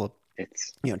handle.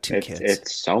 It's 2 kids,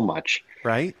 it's so much.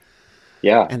 right?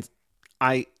 Yeah. And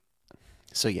I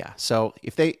so yeah. So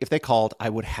if they called, I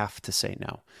would have to say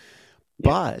no. Yeah.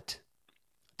 But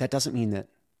that doesn't mean that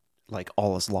like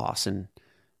all is lost. And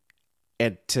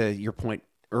to your point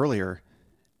earlier,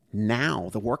 now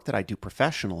the work that I do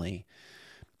professionally,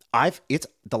 it's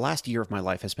the last year of my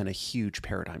life has been a huge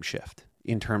paradigm shift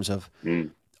in terms of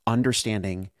Mm.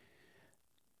 understanding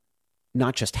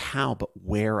not just how, but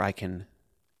where I can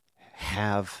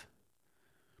have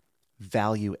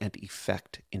value and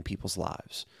effect in people's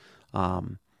lives.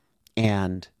 Um,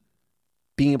 and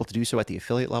being able to do so at the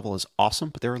affiliate level is awesome,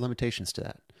 but there are limitations to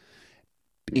that.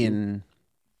 Hmm. In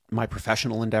my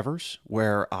professional endeavors,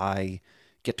 where I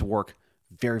get to work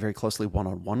very, very closely one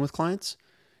on one with clients,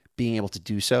 being able to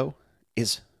do so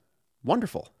is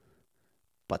wonderful.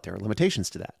 But there are limitations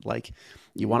to that. Like,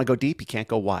 you want Hmm. to go deep, you can't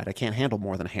go wide. I can't handle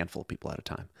more than a handful of people at a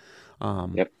time.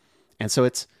 Um, Yep. and so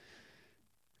it's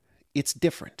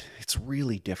different. It's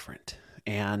really different.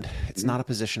 And it's Hmm. not a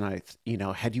position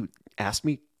had you asked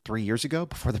me 3 years ago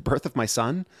before the birth of my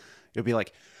son, it would be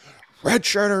like, red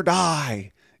shirt or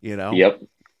die, you know? Yep.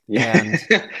 Yeah. And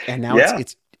and now it's Yeah.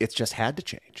 it's it's just had to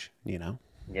change.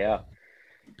 Yeah.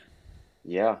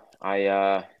 Yeah.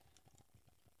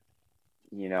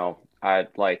 I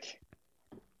like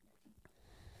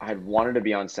I had wanted to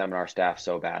be on seminar staff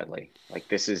so badly. Like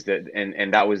this is the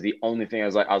and that was the only thing I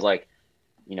was like,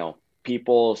 you know,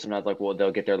 people sometimes like, well,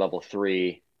 they'll get their level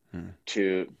 3 Hmm.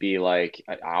 to be like,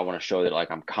 I want to show that like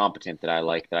I'm competent, that I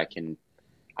like that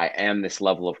I am this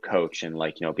level of coach and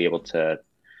like, be able to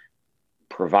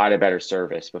provide a better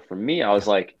service. But for me, I Yeah. was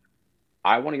like,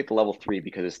 I want to get the level 3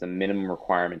 because it's the minimum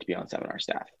requirement to be on seminar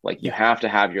staff. Like you Yeah. have to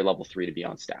have your level 3 to be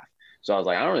on staff. So I was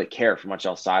like, I don't really care for much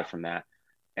else aside from that.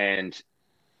 And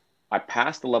I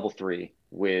passed the level 3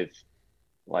 with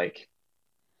like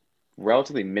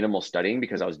relatively minimal studying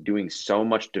because I was doing so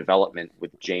much development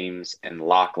with James and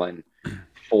Lachlan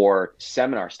for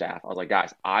seminar staff. I was like,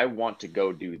 guys, I want to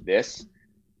go do this.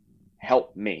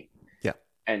 Help me. Yeah.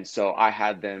 And so I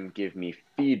had them give me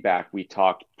feedback. We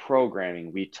talked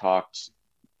programming, we talked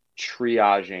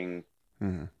triaging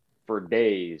Hmm. for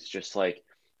days, just like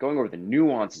going over the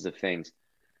nuances of things.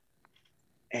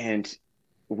 And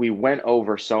we went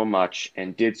over so much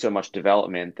and did so much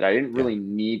development that I didn't Yeah. really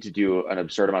need to do an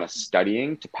absurd amount of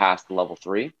studying to pass the level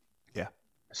 3. Yeah.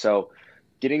 So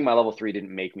getting my level 3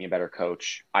 didn't make me a better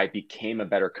coach. I became a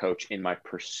better coach in my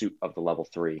pursuit of the level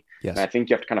 3. And I Yes. think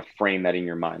you have to kind of frame that in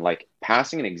your mind. Like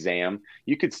passing an exam,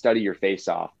 you could study your face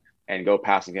off and go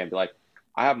pass an exam and be like,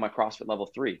 I have my CrossFit level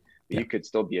 3, but Yeah. you could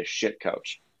still be a shit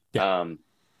coach. Yeah.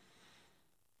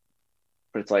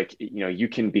 But it's like, you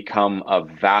can become a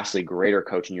vastly greater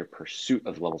coach in your pursuit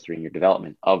of level 3 and your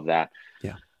development of that.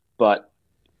 Yeah. But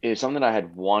it's something I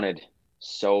had wanted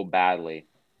so badly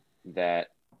that,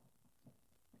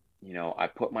 I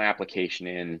put my application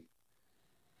in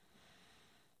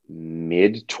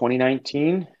mid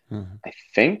 2019, Hmm. I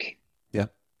think. Yeah.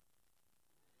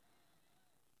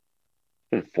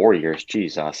 been 4 years.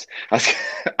 Jesus.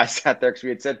 I sat there because we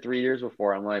had said 3 years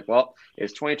before. I'm like, well,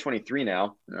 it's 2023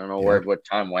 now. I don't know Yeah. what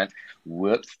time went.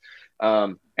 Whoops.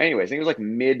 Anyways, I think it was like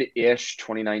mid-ish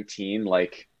 2019,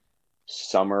 like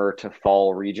summer to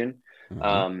fall region, Hmm.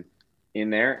 um, in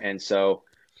there. And so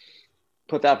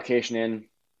put the application in,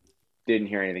 didn't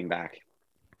hear anything back.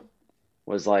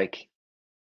 Was like,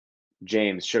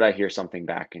 James, should I hear something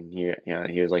back? And he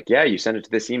was like, yeah, you sent it to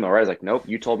this email, right? I was like, nope,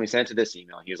 you told me send it to this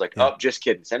email. He was like, Yeah. oh, just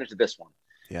kidding. Send it to this one.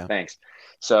 Yeah. Thanks.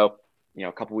 So,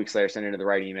 a couple weeks later, sent it to the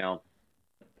right email.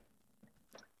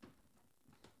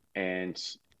 And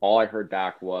all I heard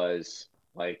back was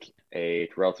like a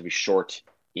relatively short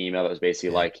email that was basically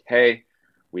Yeah. like, hey,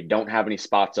 we don't have any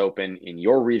spots open in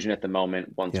your region at the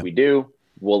moment. Once Yeah. we do,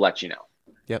 we'll let you know.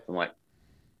 Yep. I'm like,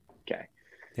 okay.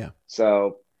 Yeah.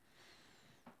 So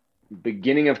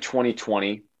beginning of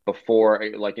 2020, before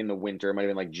like in the winter, it might have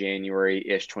been like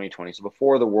January-ish 2020. So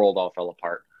before the world all fell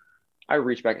apart, I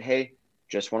reached back, hey,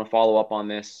 just want to follow up on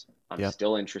this. I'm Yep.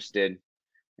 still interested.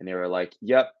 And they were like,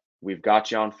 yep, we've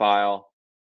got you on file.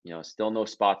 Still no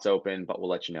spots open, but we'll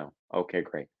let you know. Okay,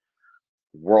 great.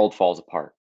 World falls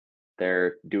apart.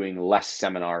 They're doing less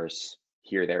seminars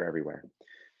here, there, everywhere.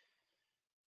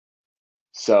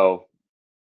 So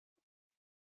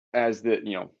as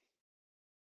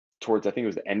towards, I think it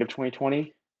was the end of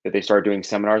 2020 that they started doing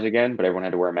seminars again, but everyone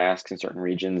had to wear masks in certain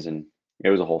regions and it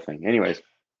was a whole thing. Anyways,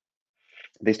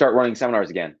 they start running seminars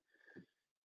again.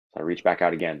 So I reach back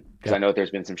out again because I Yep. know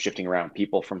there's been some shifting around.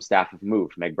 People from staff have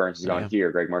moved. Meg Burns has Oh gone yeah.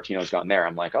 here. Greg Martino's gone there.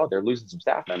 I'm like, oh, they're losing some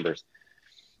staff members.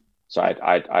 So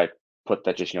I put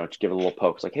that just to give it a little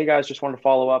poke. It's like, hey guys, just wanted to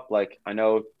follow up. Like I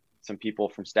know some people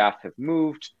from staff have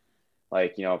moved.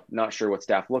 Like not sure what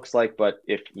staff looks like, but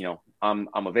if I'm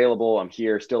available, I'm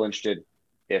here, still interested.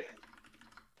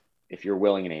 If you're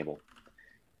willing and able,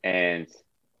 and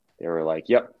they were like,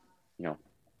 yep, you know,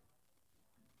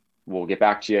 we'll get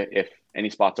back to you if any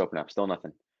spots open up. Still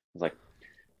nothing. I was like,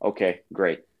 okay,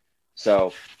 great.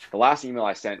 So the last email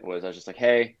I sent was I was just like,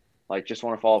 hey, like just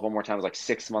want to follow up one more time. It was like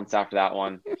 6 months after that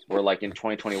one. We're like in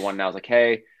 2021 now. I was like,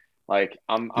 hey, like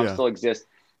I'm Yeah. still exist.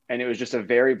 And it was just a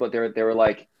very, but they were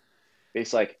like,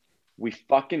 basically like, we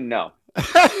fucking know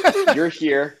you're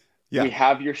here. Yeah. We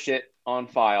have your shit on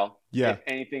file. Yeah. If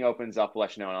anything opens up, we'll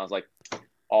let you know. And I was like,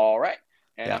 all right.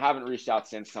 And I Yeah. haven't reached out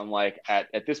since. I'm like,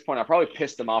 at this point, I probably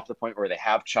pissed them off to the point where they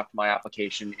have chucked my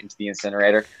application into the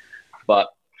incinerator. But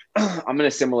I'm in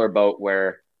a similar boat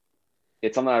where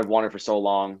it's something I've wanted for so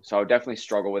long. So I would definitely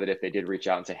struggle with it if they did reach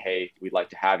out and say, hey, we'd like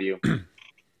to have you.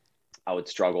 I would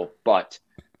struggle. But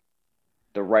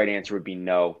the right answer would be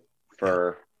no Yeah.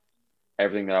 for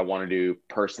everything that I want to do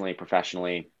personally,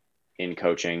 professionally, in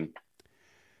coaching.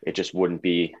 It just wouldn't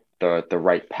be the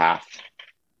right path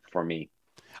for me.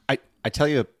 I I tell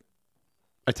you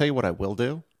what I will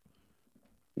do,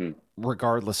 Hmm.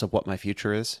 regardless of what my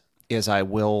future is I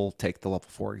will take the level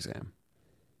 4 exam.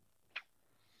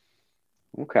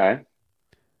 Okay.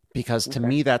 Because to Okay.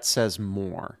 me that says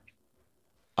more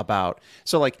about,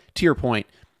 so like to your point,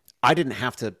 I didn't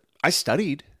have to, I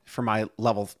studied for my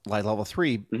level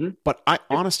 3, Mm-hmm. but I Yep.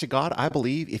 honest to God, I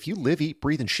believe if you live, eat,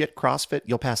 breathe, and shit CrossFit,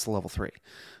 you'll pass the level 3.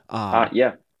 Um,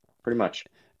 Yeah, pretty much.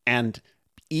 and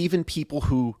even people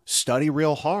who study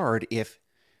real hard, if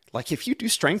you do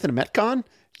strength in a Metcon,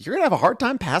 you're gonna have a hard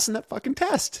time passing that fucking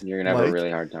test. You're gonna have a Like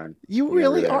really hard time. you You're gonna have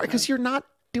a really really are, hard because time you're not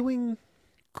doing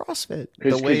CrossFit the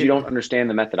because way you it. don't understand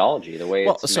the methodology, the way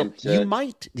Well, it's so meant you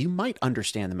to. might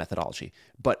understand the methodology,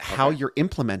 but how Okay. you're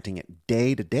implementing it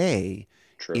day to day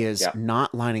True. is Yeah.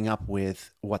 not lining up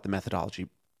with what the methodology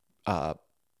uh,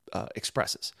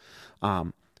 expresses.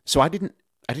 Um, so I didn't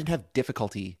have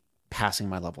difficulty passing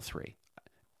my level 3,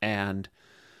 and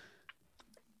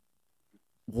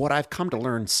what I've come to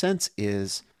learn since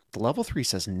is the level 3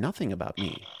 says nothing about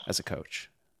me as a coach.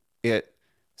 It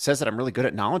says that I'm really good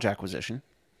at knowledge acquisition,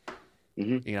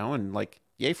 Mm-hmm. and like,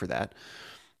 yay for that.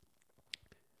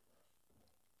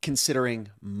 Considering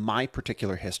my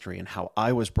particular history and how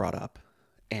I was brought up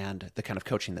and the kind of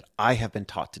coaching that I have been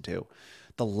taught to do,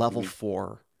 the level Mm-hmm.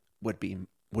 4 would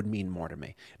mean more to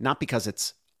me. Not because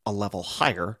it's a level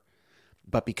higher,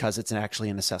 but because it's actually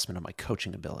an assessment of my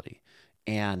coaching ability.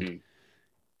 And Mm-hmm.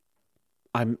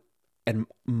 I'm and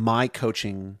my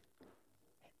coaching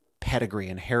pedigree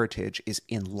and heritage is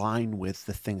in line with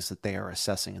the things that they are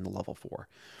assessing in the level 4.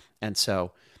 And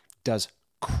so, does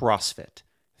CrossFit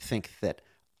think that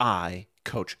I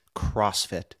coach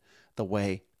CrossFit the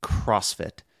way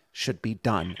CrossFit should be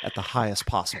done at the highest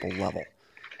possible level?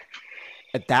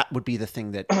 And that would be the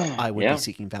thing that I would be Yeah.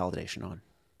 seeking validation on.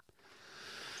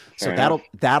 So Fair enough.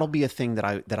 that'll be a thing that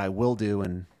I will do,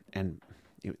 and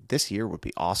This year would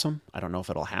be awesome. I don't know if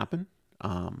it'll happen.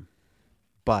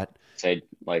 But Say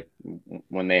like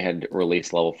when they had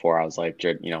released level 4, I was like,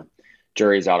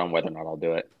 jury's out on whether or not I'll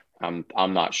do it. I'm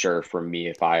not sure for me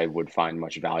if I would find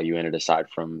much value in it aside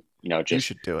from you just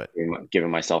should do it.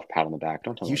 giving myself a pat on the back.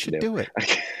 Don't tell me You what to should do. do it.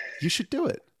 You should do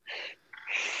it.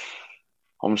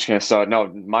 I'm just gonna so no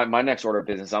my next order of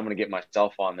business. I'm gonna get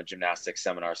myself on the gymnastics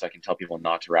seminar so I can tell people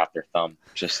not to wrap their thumb.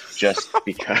 Just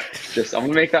because. Just I'm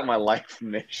gonna make that my life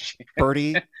mission.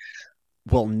 Birdie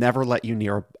will never let you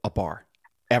near a bar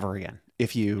ever again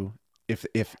if you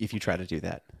try to do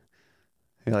that.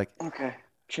 You're like, Okay,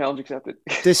 challenge accepted.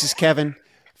 this is Kevin.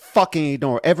 Fucking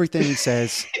ignore everything he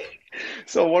says.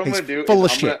 So what I'm He's gonna do is full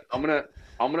of shit. I'm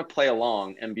gonna play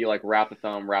along and be like wrap a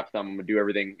thumb, wrap a thumb. I'm gonna do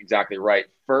everything exactly right.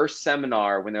 First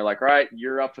seminar when they're like, all right,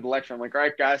 you're up for the lecture. I'm like, all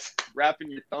right, guys, wrapping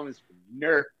your thumb is for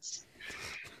nerds.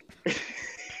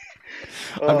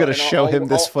 I'm gonna And show him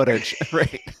this footage.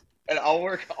 Right. and I'll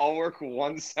work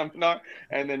one seminar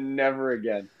and then never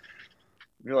again.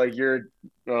 Be like, you're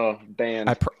banned.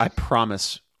 I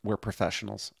promise we're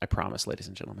professionals. I promise, ladies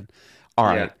and gentlemen. All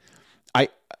right. Yeah. I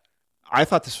I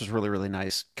thought this was really, really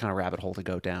nice kind of rabbit hole to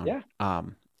go down. Yeah.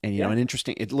 And Yeah. an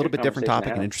interesting, a little Good bit different conversation to topic,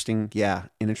 an have. interesting,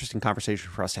 an interesting conversation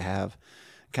for us to have,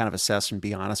 kind of assess and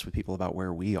be honest with people about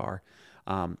where we are.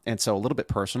 And so a little bit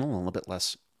personal, and a little bit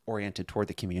less oriented toward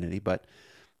the community, but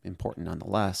important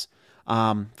nonetheless.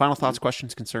 Final thoughts,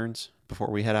 questions, concerns before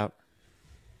we head out?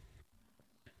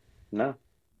 No,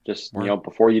 just Word.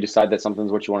 before you decide that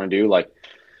something's what you want to do, like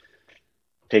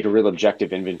take a real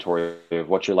objective inventory of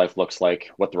what your life looks like,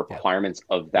 what the Yeah. requirements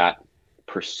of that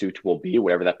pursuit will be,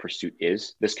 whatever that pursuit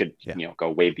is. This could, Yeah.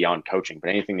 go way beyond coaching, but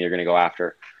anything that you're going to go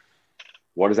after,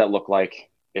 what does that look like?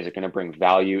 Is it going to bring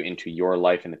value into your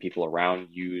life and the people around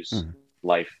you's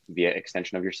life via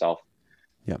extension of yourself?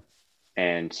 Yeah.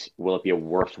 And will it be a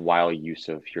worthwhile use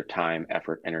of your time,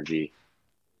 effort, energy,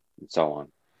 and so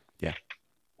on? Yeah.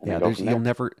 And Yeah. go from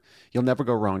there. You'll never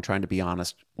go wrong trying to be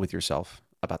honest with yourself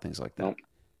about things like that. Nope.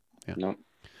 Yeah. Nope.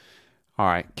 All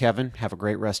right, Kevin, have a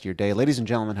great rest of your day. Ladies and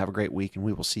gentlemen, have a great week, and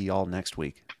we will see you all next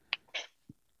week.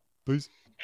 Peace.